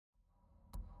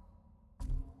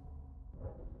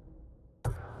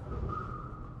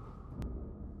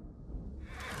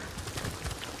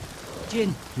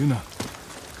Jin. Yuna.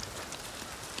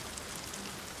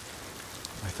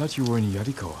 I thought you were in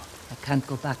Yarikawa. I can't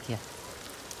go back yet.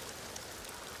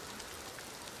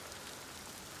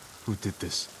 Who did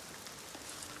this?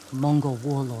 Mongol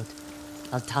warlord,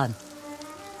 Altan.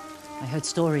 I heard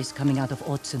stories coming out of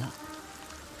Otsuna.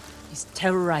 He's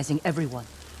terrorizing everyone,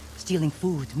 stealing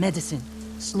food, medicine,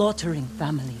 slaughtering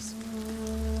families.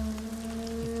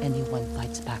 If anyone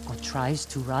fights back or tries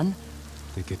to run,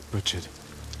 They get butchered.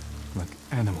 Like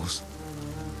animals.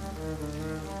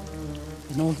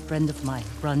 an old friend of mine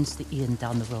runs the inn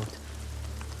down the road.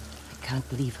 I can't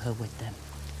leave her with them.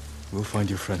 We'll find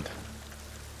your friend.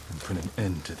 And put an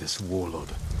end to this warlord.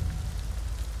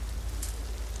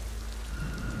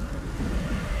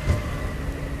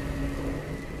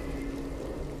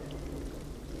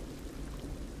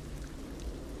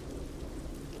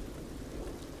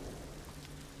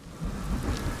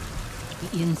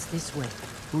 The inn's this way.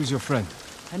 Who's your friend?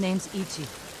 Her name's Ichi.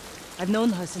 I've known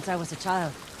her since I was a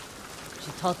child.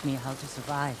 She taught me how to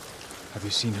survive. Have you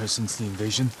seen her since the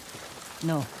invasion?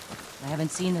 No, I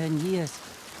haven't seen her in years.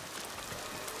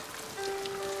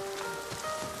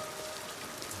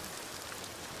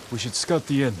 We should scout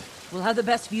the inn. We'll have the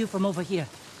best view from over here.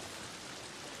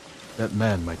 That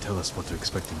man might tell us what to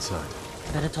expect inside.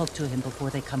 Better talk to him before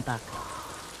they come back.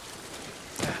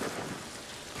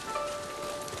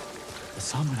 The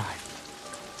samurai.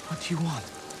 What do you want?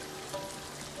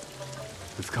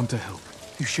 We've come to help.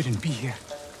 You shouldn't be here.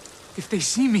 If they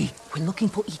see me... We're looking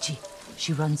for Ichi.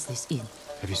 She runs this inn.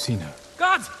 Have you seen her?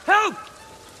 Gods, help!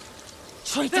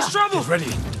 Traitor! There's trouble! Get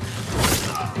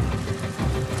ready!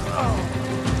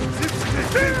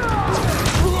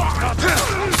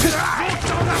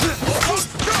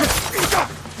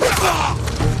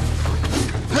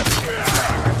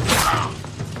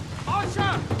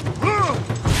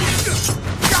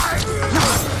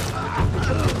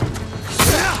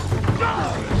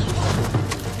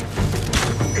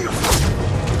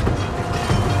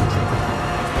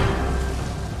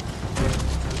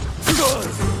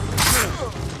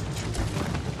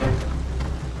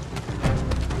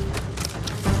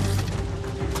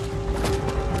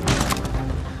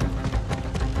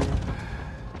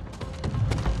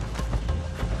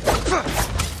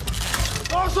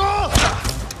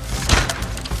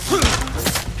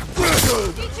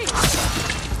 Ichi!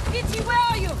 Ichi, where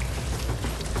are you?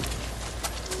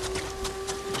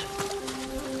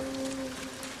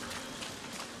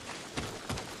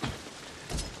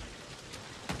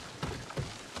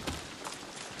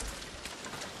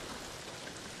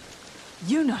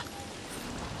 Yuna!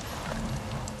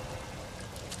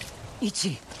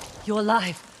 Ichi, you're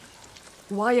alive.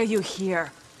 Why are you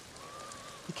here?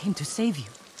 We came to save you.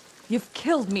 You've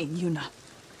killed me, Yuna.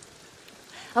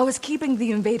 I was keeping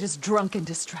the invaders drunk and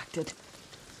distracted.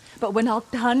 But when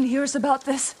Altan hears about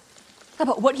this,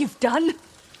 about what you've done,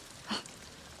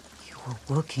 You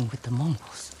were working with the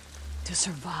Mongols. to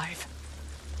survive.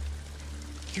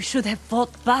 You should have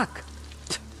fought back.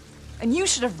 And you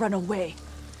should have run away,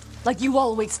 like you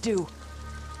always do.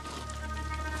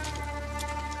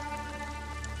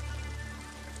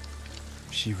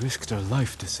 She risked her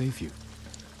life to save you.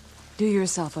 Do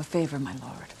yourself a favor, my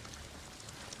lord.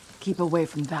 Keep away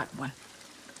from that one.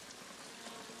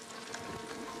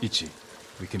 Ichi,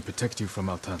 we can protect you from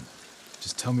Altan.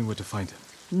 Just tell me where to find him.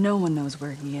 No one knows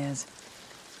where he is.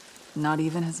 Not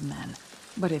even his men.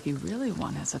 But if you really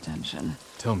want his attention,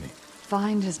 Tell me.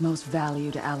 find his most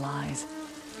valued allies.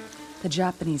 The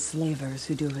Japanese slavers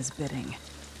who do his bidding.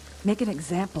 Make an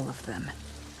example of them.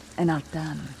 And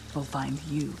Altan will find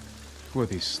you. Who are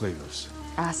these slavers?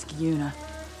 Ask Yuna.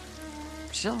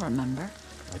 She'll remember.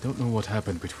 I don't know what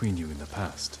happened between you in the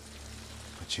past.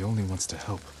 But she only wants to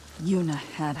help. Yuna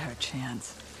had her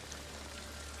chance.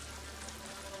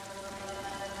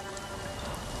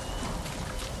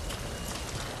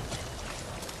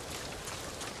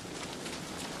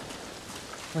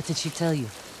 What did she tell you?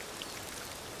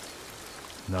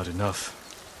 Not enough.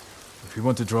 If we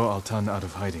want to draw Altan out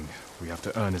of hiding, we have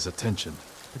to earn his attention.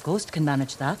 The ghost can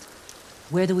manage that.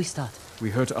 Where do we start? We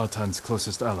hurt Altan's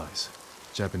closest allies,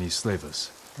 Japanese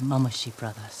slavers. The Momoshi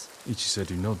brothers. Ichi said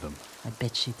you know them. I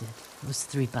bet she did. Those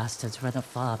three bastards run a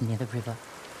farm near the river.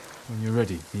 When you're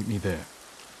ready, meet me there.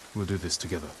 We'll do this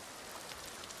together.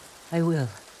 I will.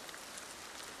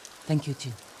 Thank you,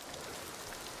 Jin.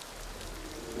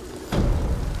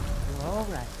 You're all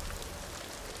right.